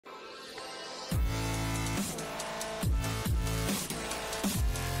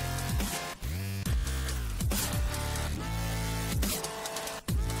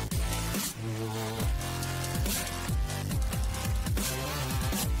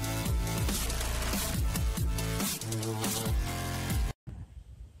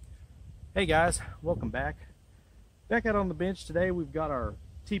Hey guys, welcome back. Back out on the bench today. We've got our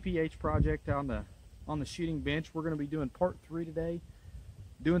TPH project on the shooting bench. We're going to be doing part 3 today,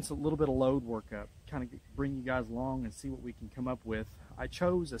 doing a little bit of load workup, kind of bring you guys along and see what we can come up with. I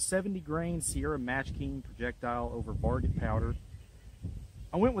chose a 70 grain Sierra Match King projectile over Varget powder.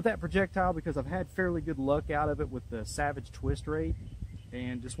 I went with that projectile because I've had fairly good luck out of it with the Savage twist rate,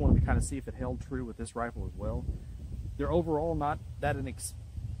 and just wanted to kind of see if it held true with this rifle as well. They're overall not that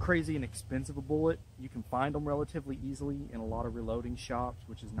crazy and expensive a bullet. You can find them relatively easily in a lot of reloading shops,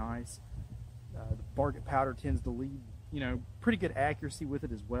 which is nice. The Varget powder tends to lead, pretty good accuracy with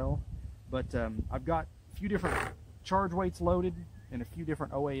it as well. But I've got a few different charge weights loaded and a few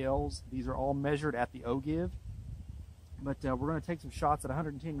different OALs. These are all measured at the O-give. But we're going to take some shots at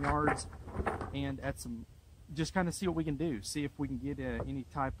 110 yards and at some, just kind of see what we can do. See if we can get any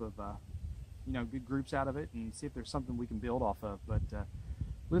type of, good groups out of it, and see if there's something we can build off of. But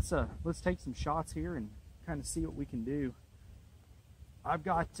let's take some shots here and kind of see what we can do. I've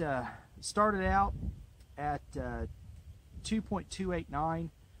got started out at 2.289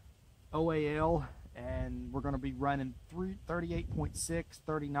 OAL, and we're going to be running 38.6,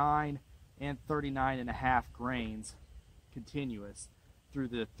 39, and 39.5 grains continuous through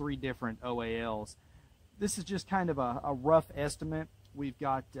the 3 different OALs. This is just kind of a rough estimate. We've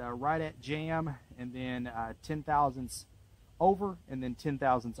got right at jam, and then 10 thousandths over, and then 10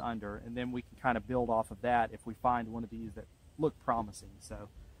 thousandths under, and then we can kind of build off of that if we find one of these that look promising. So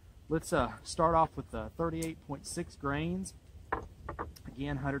let's start off with the 38.6 grains.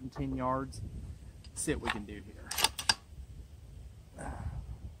 Again, 110 yards. Let's see what we can do here.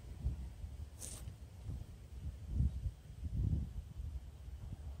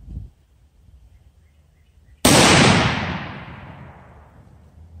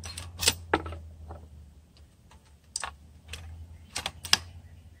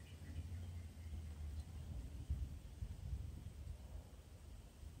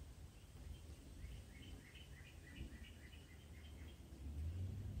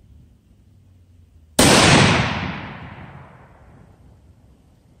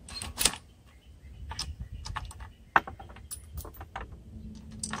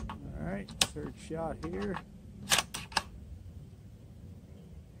 Third shot here.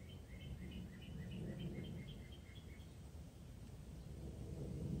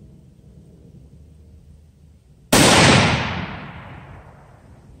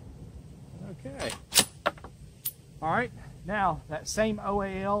 Okay. All right, now that same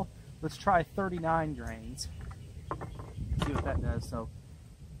OAL, let's try 39 grains. See what that does. So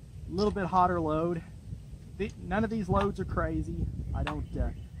a little bit hotter load. None of these loads are crazy. I don't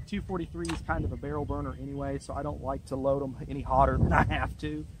 243 is kind of a barrel burner anyway, so I don't like to load them any hotter than I have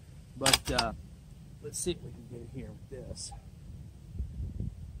to. But let's see what we can get here with this.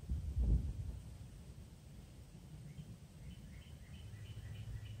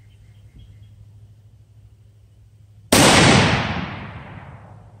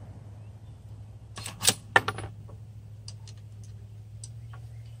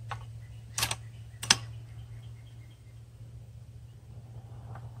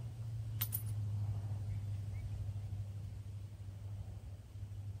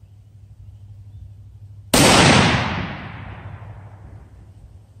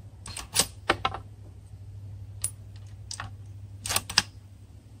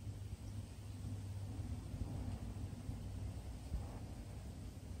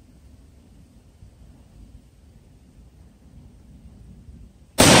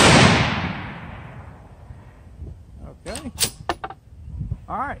 Okay.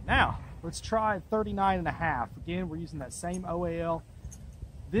 All right, now let's try 39.5. Again, we're using that same OAL.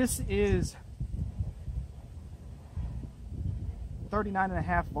 This is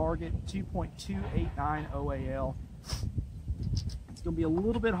 39.5 Varget, 2.289 OAL. It's going to be a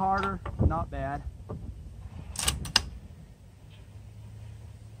little bit harder, but not bad. All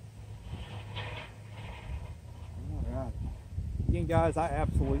right. Again, guys, I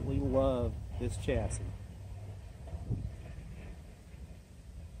absolutely love this chassis.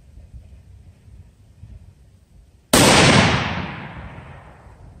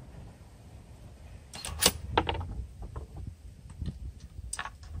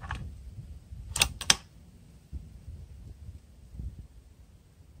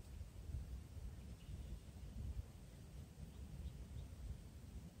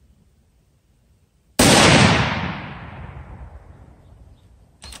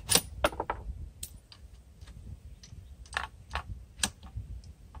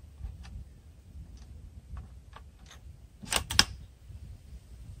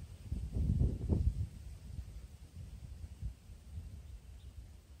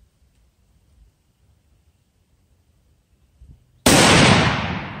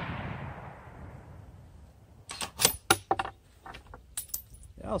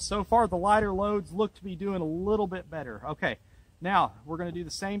 Well, so far the lighter loads look to be doing a little bit better. Okay, now we're going to do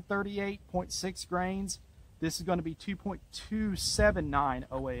the same 38.6 grains. This is going to be 2.279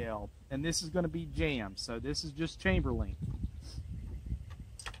 OAL, and this is going to be jam, so this is just chamber length.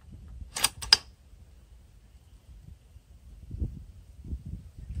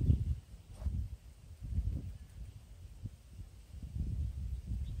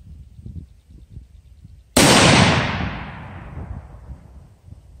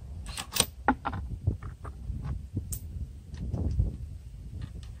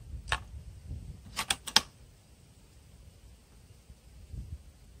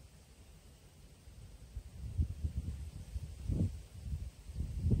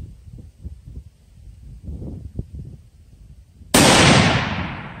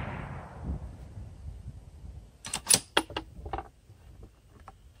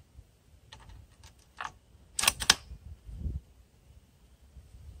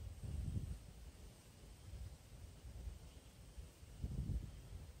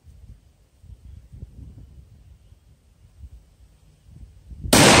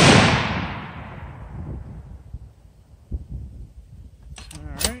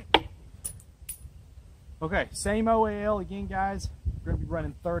 Okay, same OAL again, guys. We're going to be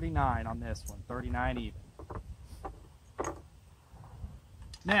running 39 on this one, 39 even.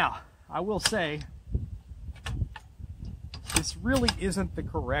 Now, I will say, this really isn't the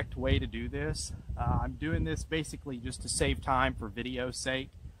correct way to do this. I'm doing this basically just to save time for video's sake.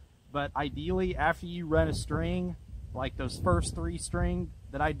 But ideally, after you run a string, like those first 3 strings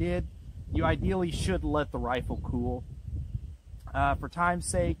that I did, you ideally should let the rifle cool. For time's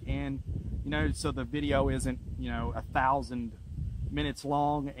sake, and so the video isn't 1,000 minutes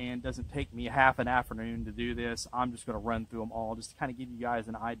long and doesn't take me half an afternoon to do this, I'm just going to run through them all just to kind of give you guys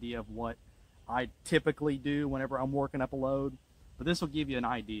an idea of what I typically do whenever I'm working up a load. But this will give you an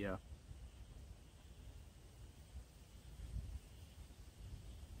idea.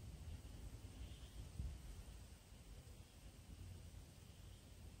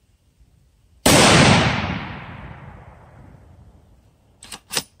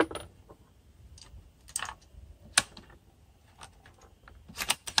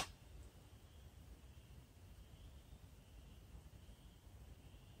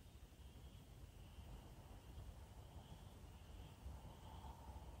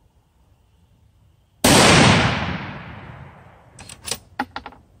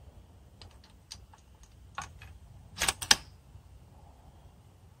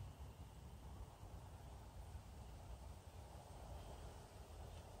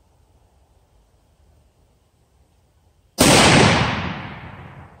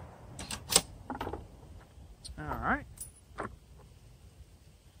 All right.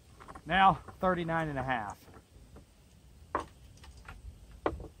 Now 39.5.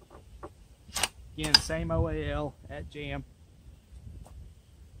 Again, same OAL at jam.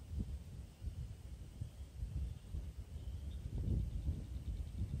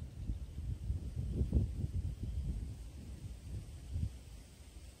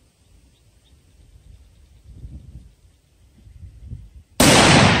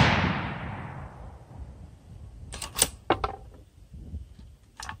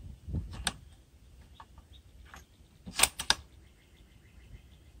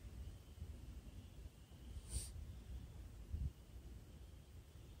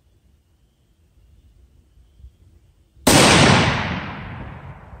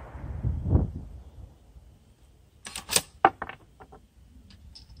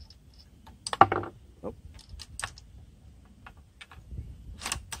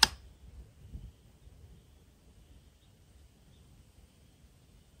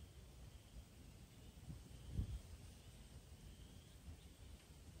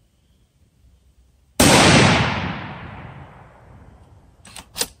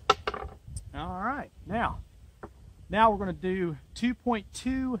 All right, now we're going to do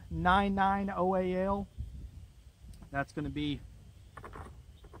 2.299 OAL. That's going to be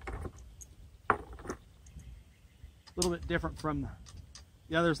a little bit different from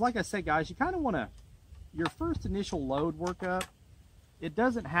the others. Like I said, guys, you kind of want to, your first initial load workup, it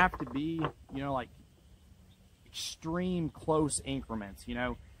doesn't have to be, like extreme close increments,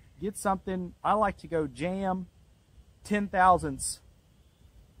 Get something, I like to go jam, 10 thousandths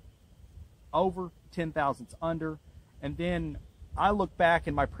over, 10 thousandths under, and then I look back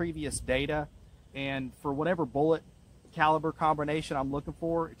in my previous data, and for whatever bullet caliber combination I'm looking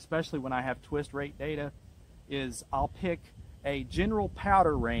for, especially when I have twist rate data, is I'll pick a general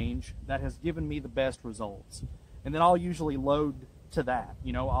powder range that has given me the best results, and then I'll usually load to that.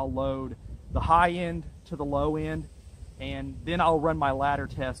 I'll load the high end to the low end, and then I'll run my ladder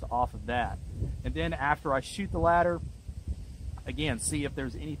test off of that. And then after I shoot the ladder, again, see if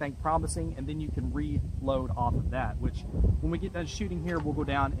there's anything promising, and then you can reload off of that, which when we get done shooting here, we'll go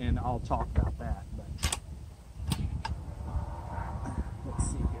down and I'll talk about that. But let's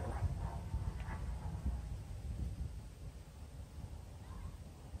see here.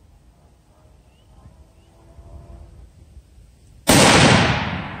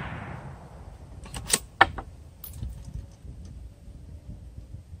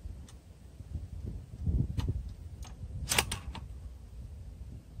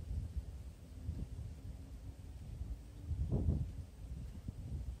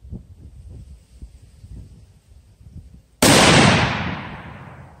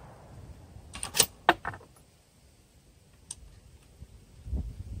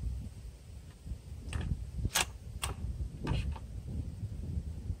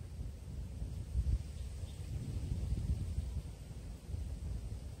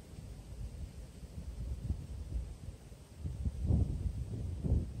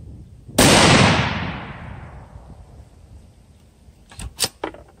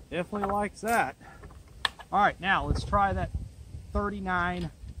 Definitely likes that. All right, now let's try that 39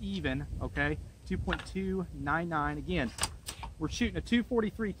 even, okay? 2.299. Again, we're shooting a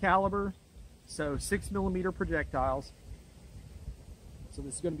 243 caliber, so 6mm projectiles. So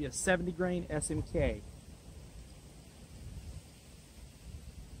this is going to be a 70 grain SMK.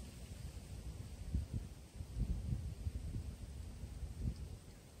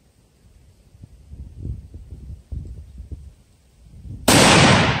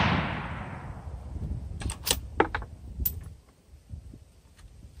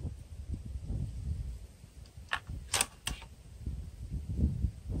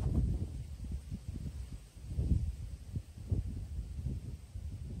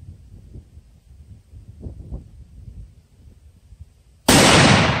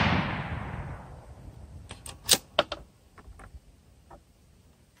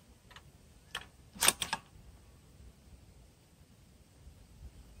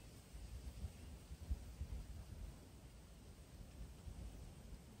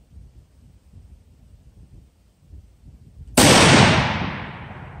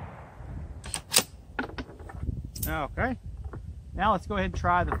 Okay, now let's go ahead and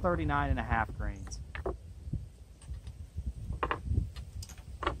try the 39.5 grains.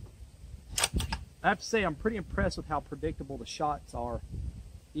 I have to say I'm pretty impressed with how predictable the shots are,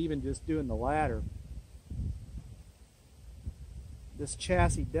 even just doing the ladder. This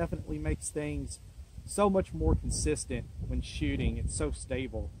chassis definitely makes things so much more consistent when shooting. It's so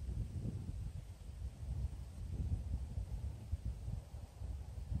stable.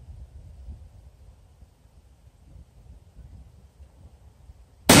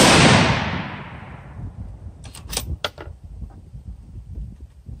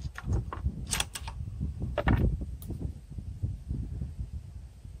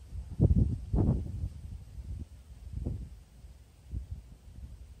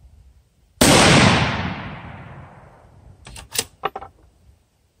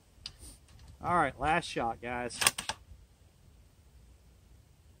 All right, last shot, guys.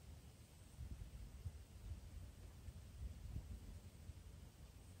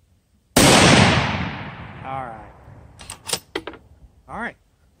 All right.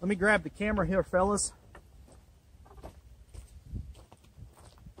 Let me grab the camera here, fellas.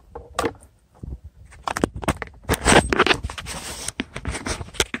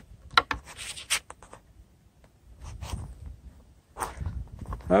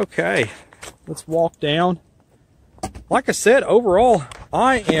 Okay. Let's walk down. Like I said, overall,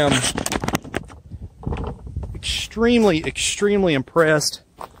 I am extremely impressed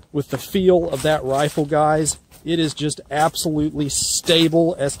with the feel of that rifle, guys. It is just absolutely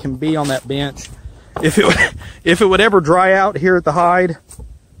stable as can be on that bench. If it would ever dry out here at the hide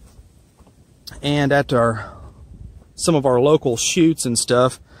and at some of our local shoots and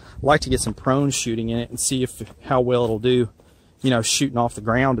stuff, I'd like to get some prone shooting in it and see how well it'll do, you know, shooting off the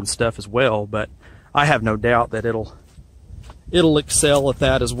ground and stuff as well. But I have no doubt that it'll excel at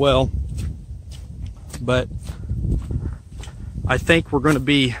that as well. But I think we're going to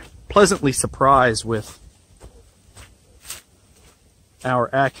be pleasantly surprised with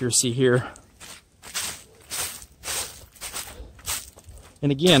our accuracy here.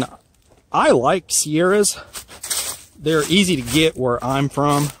 And again, I like Sierras. They're easy to get where I'm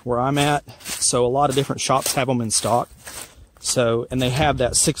from, where I'm at. So a lot of different shops have them in stock. So, and they have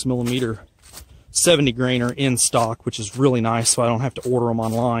that 6mm 70 grainer in stock, which is really nice, so I don't have to order them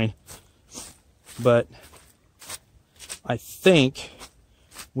online. But I think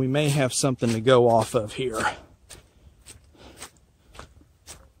we may have something to go off of here.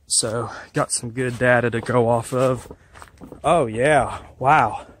 So got some good data to go off of. Oh yeah,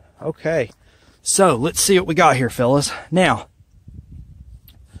 wow. Okay, so let's see what we got here, fellas. Now,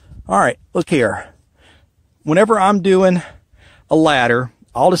 all right, look here. Whenever I'm doing a ladder,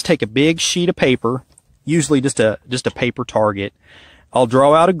 I'll just take a big sheet of paper, usually just a paper target. I'll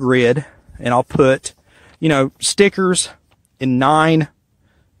draw out a grid and I'll put, you know, stickers in 9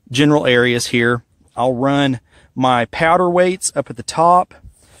 general areas here. I'll run my powder weights up at the top,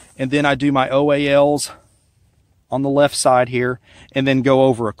 and then I do my OALs on the left side here, and then go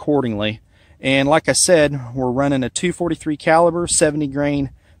over accordingly. And like I said, we're running a 243 caliber, 70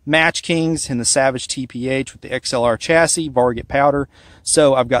 grain Match Kings in the Savage TPH with the XLR chassis, Varget powder.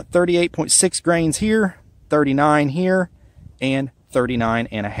 So I've got 38.6 grains here, 39 here, and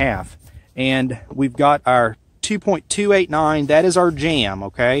 39.5. And we've got our 2.289, that is our jam,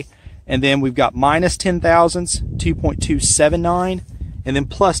 okay? And then we've got minus 10 thousandths, 2.279, and then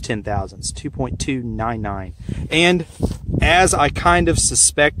plus 10 thousandths, 2.299. And as I kind of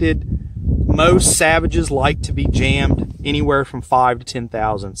suspected, most Savages like to be jammed anywhere from 5 to 10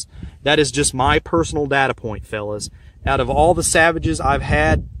 thousandths. That is just my personal data point, fellas. Out of all the Savages I've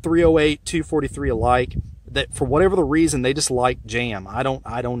had, 308, 243 alike, that for whatever the reason, they just like jam. I don't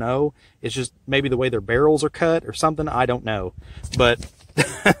know. It's just maybe the way their barrels are cut or something. I don't know. But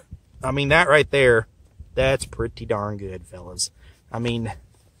I mean, that right there, that's pretty darn good, fellas. I mean,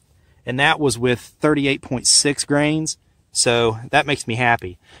 and that was with 38.6 grains, so that makes me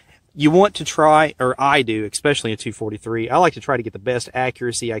happy. You want to try, or I do, especially in 243, I like to try to get the best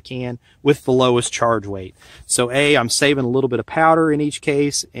accuracy I can with the lowest charge weight. So A, I'm saving a little bit of powder in each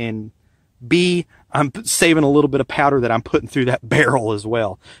case, and B, I'm saving a little bit of powder that I'm putting through that barrel as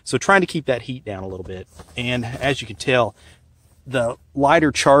well. So trying to keep that heat down a little bit. And as you can tell, the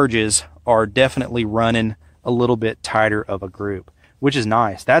lighter charges are definitely running a little bit tighter of a group, which is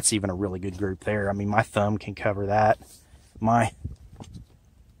nice. That's even a really good group there. I mean, my thumb can cover that. My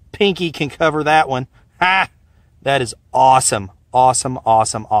pinky can cover that one. Ha! That is awesome. Awesome,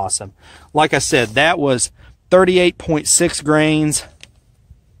 awesome, awesome. Like I said, that was 38.6 grains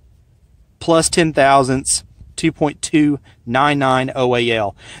plus 10 thousandths, 2.299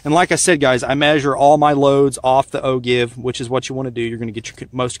 OAL. And like I said, guys, I measure all my loads off the O-give, which is what you want to do. You're going to get your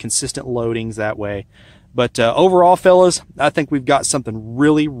most consistent loadings that way. But overall, fellas, I think we've got something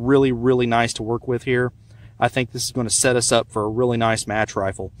really, really, really nice to work with here. I think this is going to set us up for a really nice match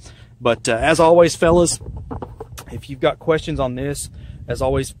rifle. But as always, fellas, if you've got questions on this, as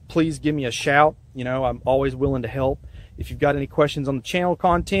always, please give me a shout. You know, I'm always willing to help. If you've got any questions on the channel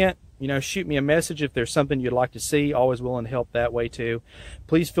content, you know, shoot me a message if there's something you'd like to see. Always willing to help that way too.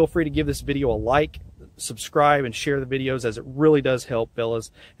 Please feel free to give this video a like, subscribe, and share the videos, as it really does help, fellas.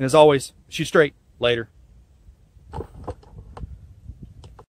 And as always, shoot straight. Later.